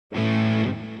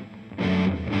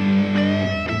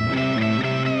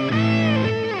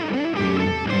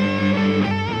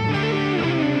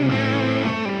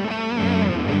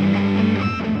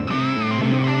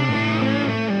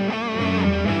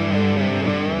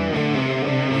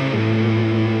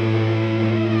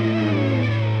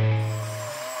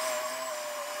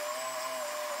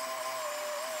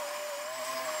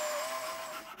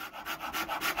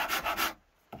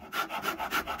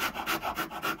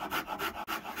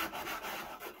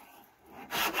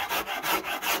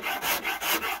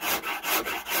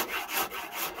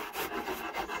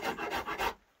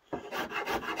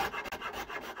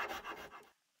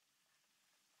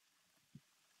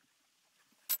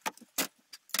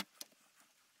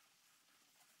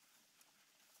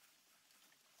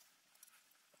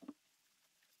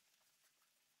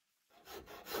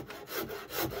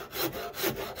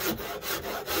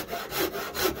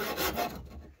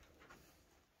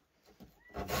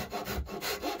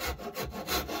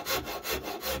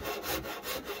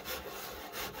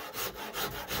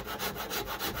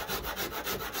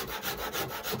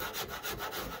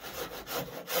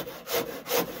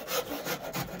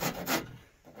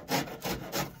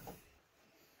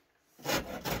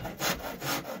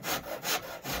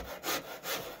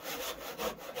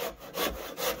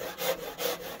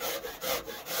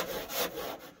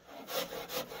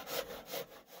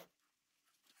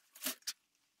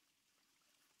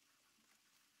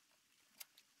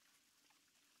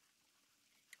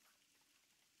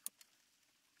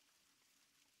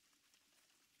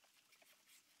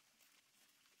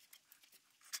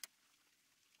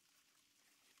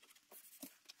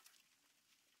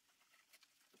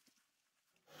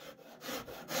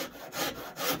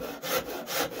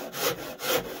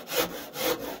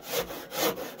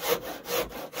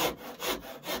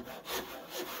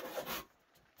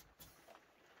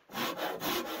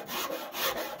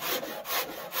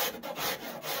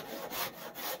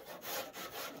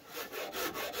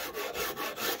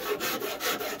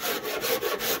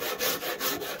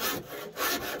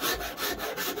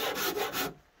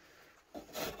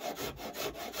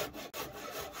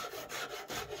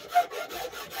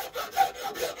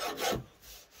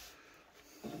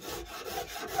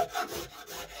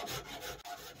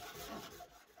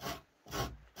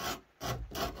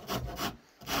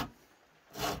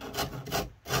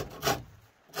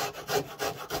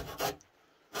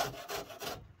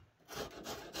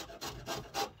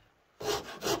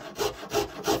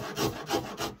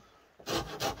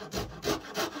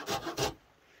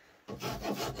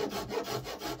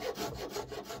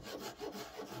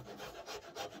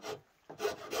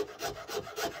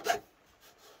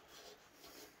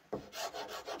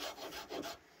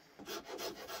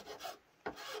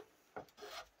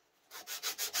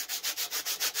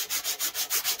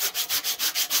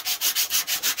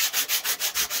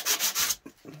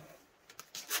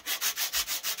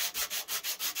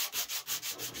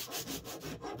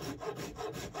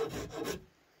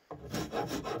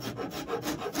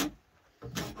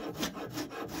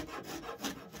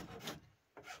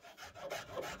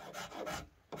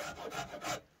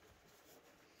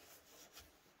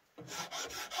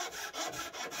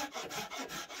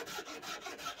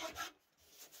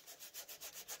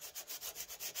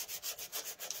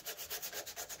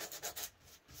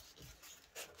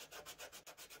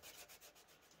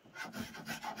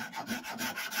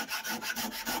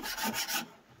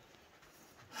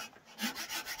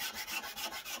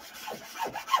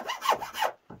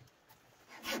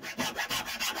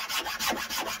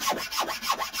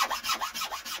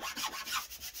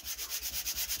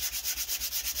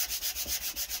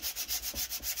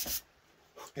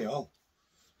Hey all,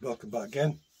 welcome back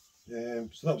again.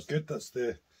 So that was good. That's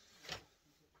the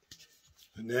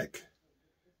neck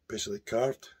basically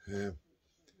carved,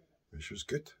 which was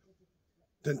good.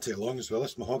 Didn't take long as well.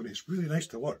 This mahogany, it's really nice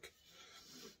to work.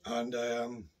 And I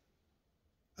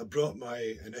brought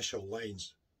my initial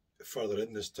lines further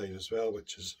in this time as well,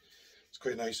 which is it's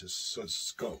quite nice.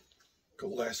 It's got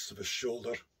less of a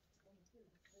shoulder,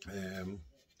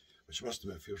 which I must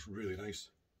admit feels really nice.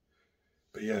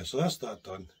 But yeah, so that's that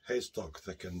done. Headstock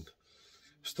thickened.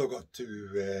 Still got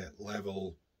to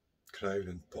level crown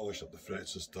and polish up the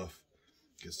frets and stuff.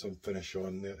 Get some finish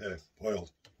on there, oil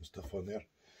and stuff on there.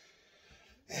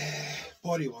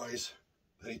 Body wise,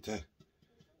 I need to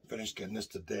finish getting this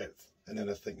to depth, and then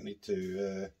I think I need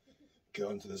to get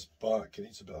onto this back. It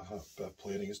needs a bit of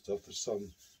planing and stuff. There's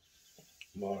some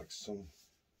marks, some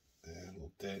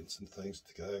little dents and things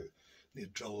to get out. Need to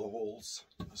drill the holes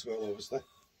as well, obviously.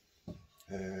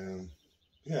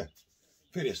 Yeah,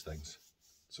 various things.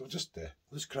 So just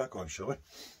let's crack on, shall we?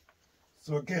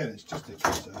 So again, it's just a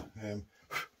case of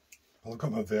I've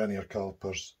got my vernier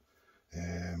calipers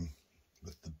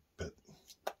with the bit.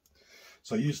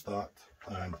 So I use that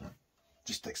and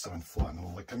just stick something flat in the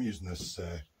hole. Like I'm using this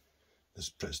this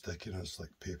Brit stick, you know, it's like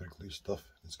paper glue stuff.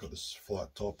 It's got this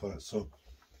flat top on it. So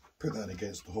put that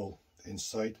against the hole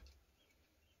inside.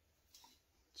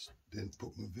 Then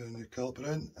put my vernier caliper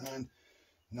in and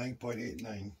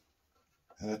 9.89,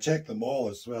 and I check them all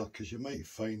as well, because you might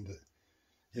find that,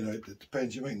 you know, it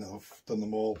depends. You might not have done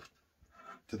them all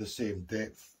to the same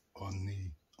depth on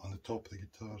the top of the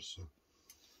guitar. So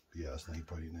yeah, that's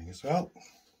 9.89 as well.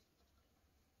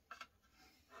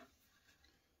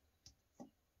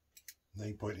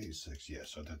 9.86,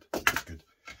 yes, I did. That's good.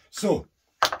 So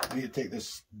I need to take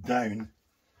this down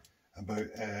about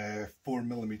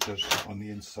 4mm on the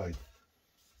inside.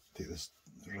 Take this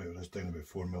right this down about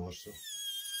 4mm or so.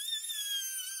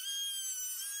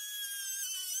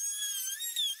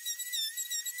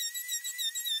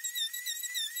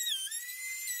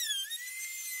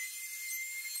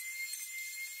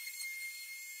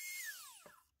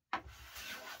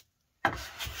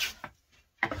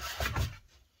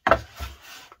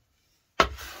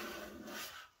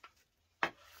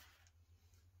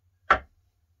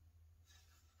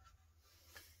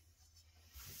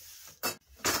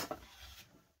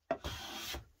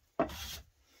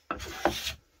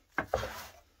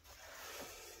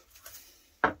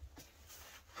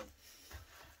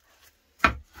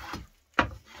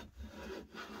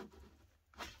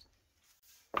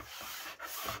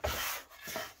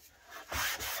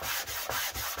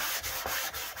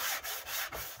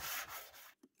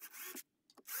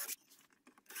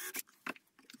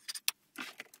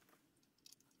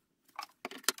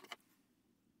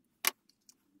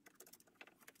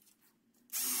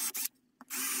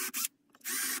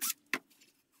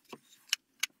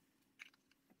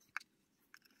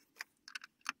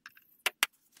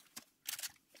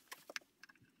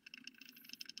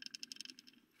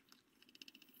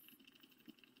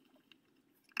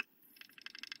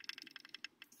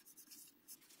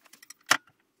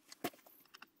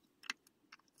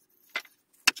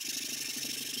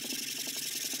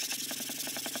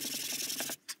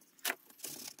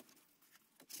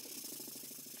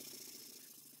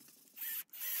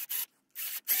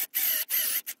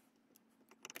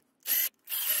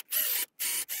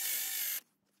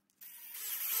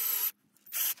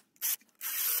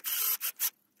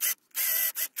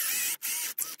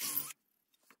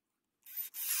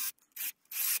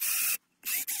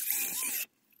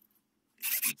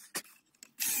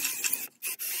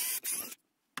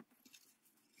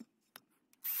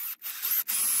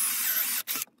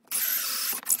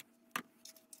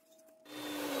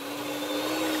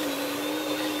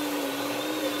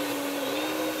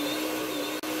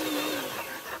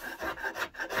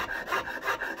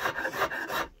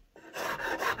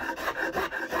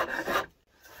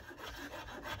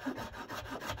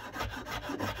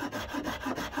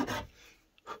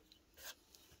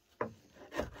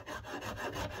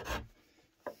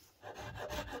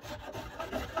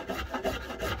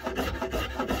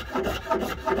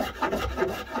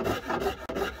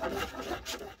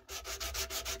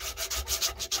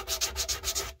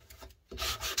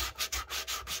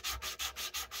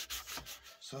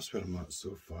 that's where I'm at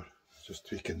so far. Just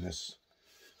tweaking this,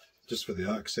 just for the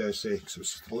access sake, so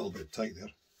it's just a little bit tight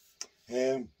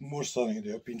there. More starting to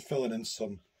do. I've been filling in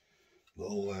some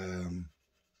little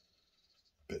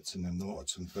bits in the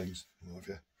knots and things, what have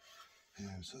you.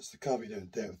 So that's the cavity down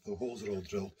depth. The holes are all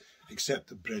drilled, except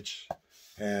the bridge,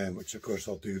 which of course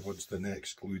I'll do once the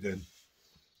neck's glued in,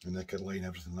 and I can line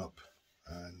everything up,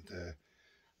 and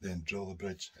then drill the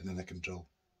bridge, and then I can drill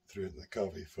through into the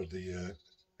cavity for the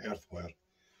earth wire.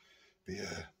 But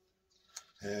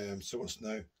yeah, so what's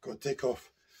now? Got to take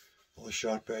off all the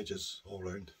sharp edges all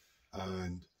round,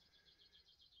 and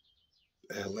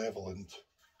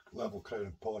level crown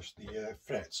and polish the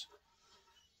frets,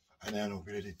 and then I'll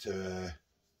be ready to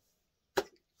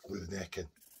glue the neck in.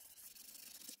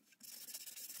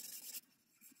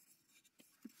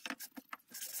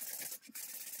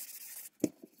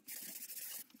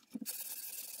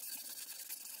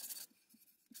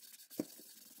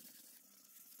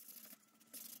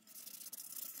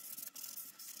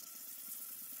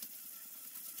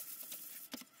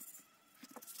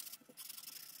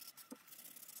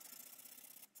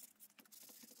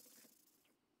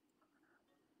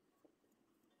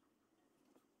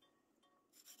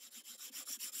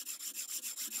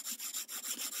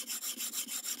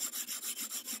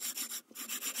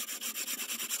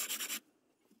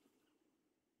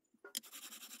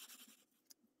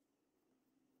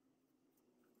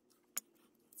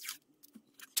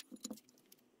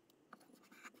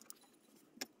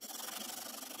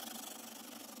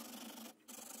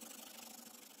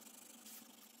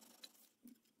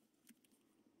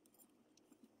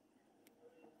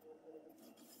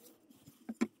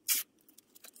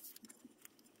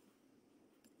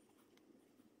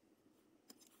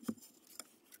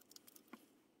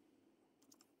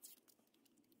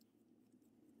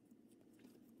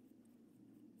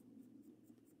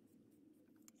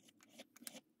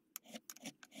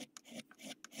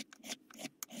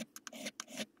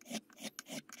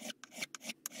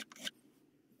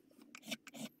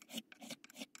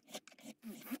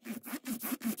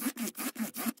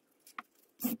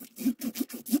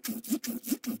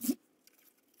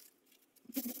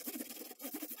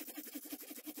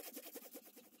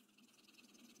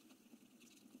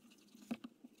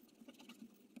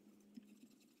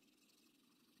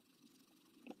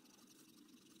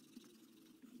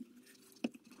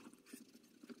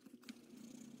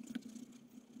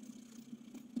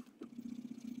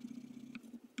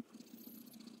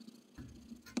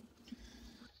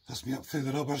 That's me up through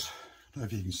the rubbers. I don't know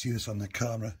if you can see this on the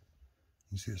camera. You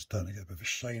can see it's starting to get a bit of a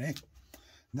shiny.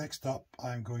 Next up,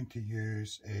 I'm going to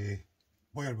use a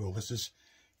wire wool. This is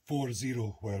 40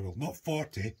 wire wool, not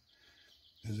 40,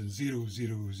 as in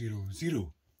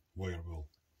 0000 wire wool.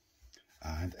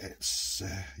 And it's,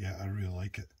 yeah, I really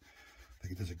like it. I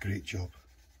think it does a great job.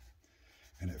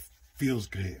 And it feels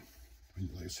great.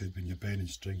 Like I said, when you're bending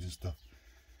strings and stuff,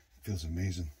 it feels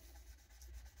amazing.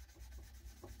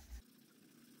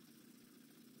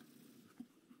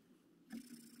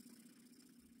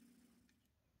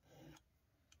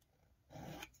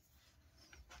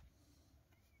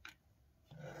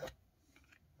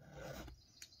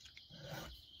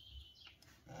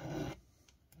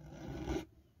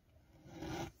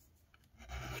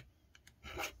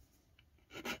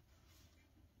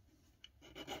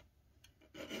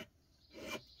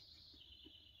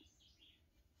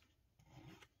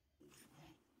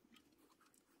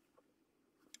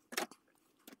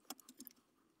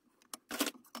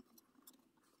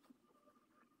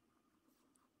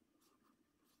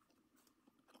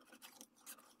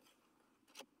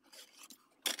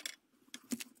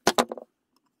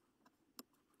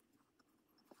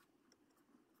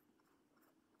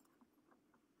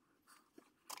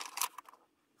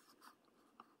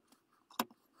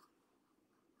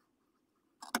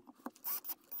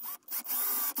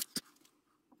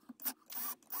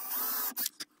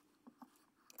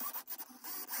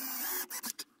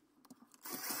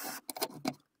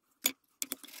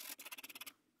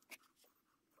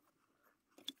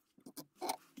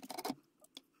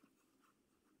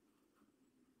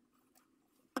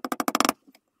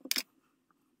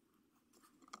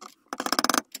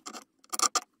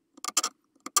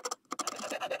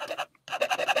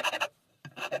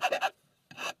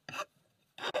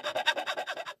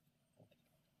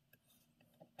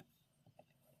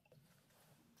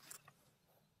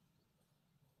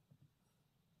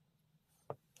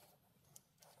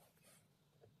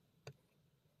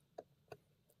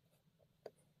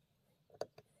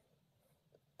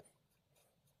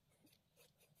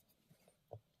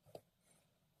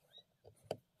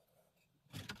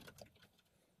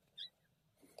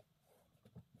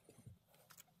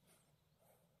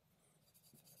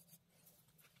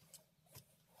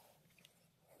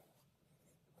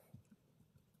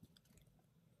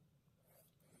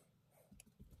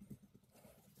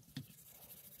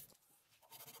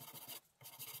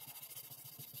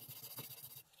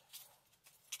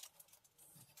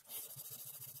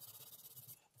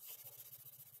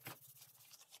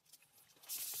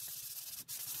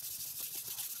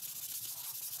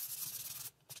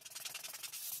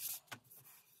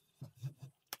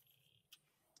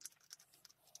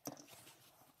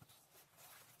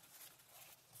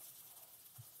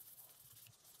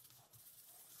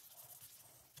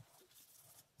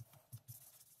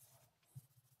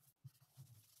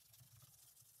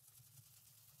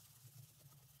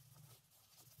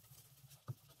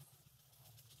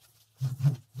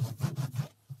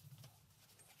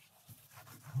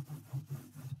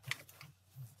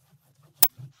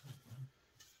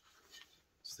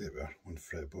 there we are, one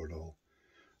fretboard all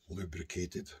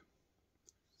lubricated.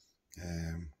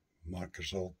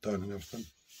 Markers all done and everything.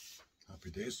 Happy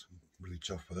days. I'm really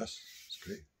chuffed with this. It's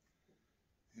great.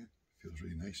 Yeah, feels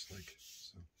really nice. Like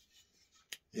so.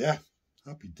 Yeah,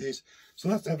 happy days. So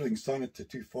that's everything's done at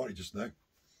 2:40 just now.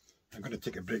 I'm going to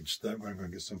take a break just now. I'm going to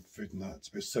get some food and that. It's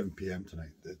about 7 PM tonight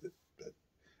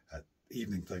at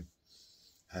evening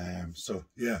time. So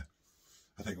yeah,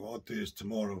 I think what I'll do is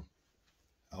tomorrow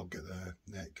I'll get the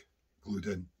neck glued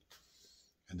in,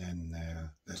 and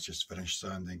then let's just finish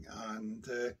sanding and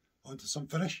onto some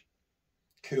finish.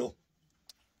 Cool.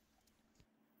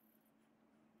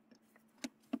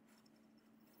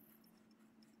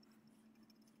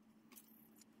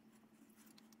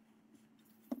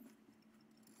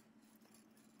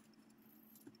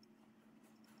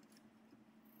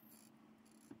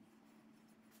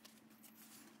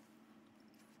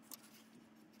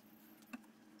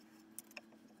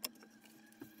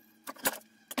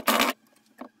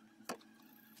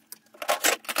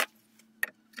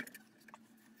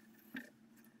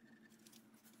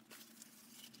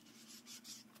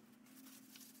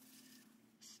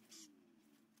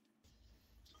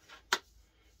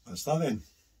 That's that then.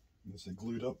 It's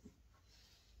glued up.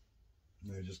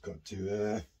 Now I just got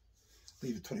to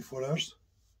leave it 24 hours.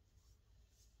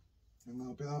 And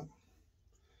that'll be that.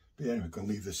 But yeah, anyway, we're going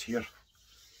to leave this here.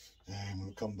 And when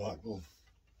we come back, we'll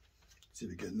see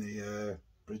if we get the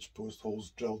bridge post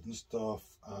holes drilled and stuff,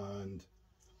 and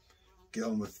get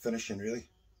on with finishing really.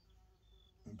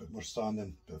 A bit more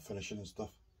sanding, a bit of finishing and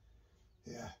stuff.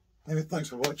 Yeah. Anyway, thanks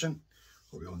for watching.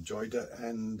 Hope you all enjoyed it,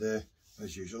 and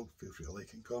as usual, feel free to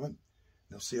like and comment.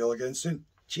 And I'll see you all again soon.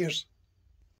 Cheers.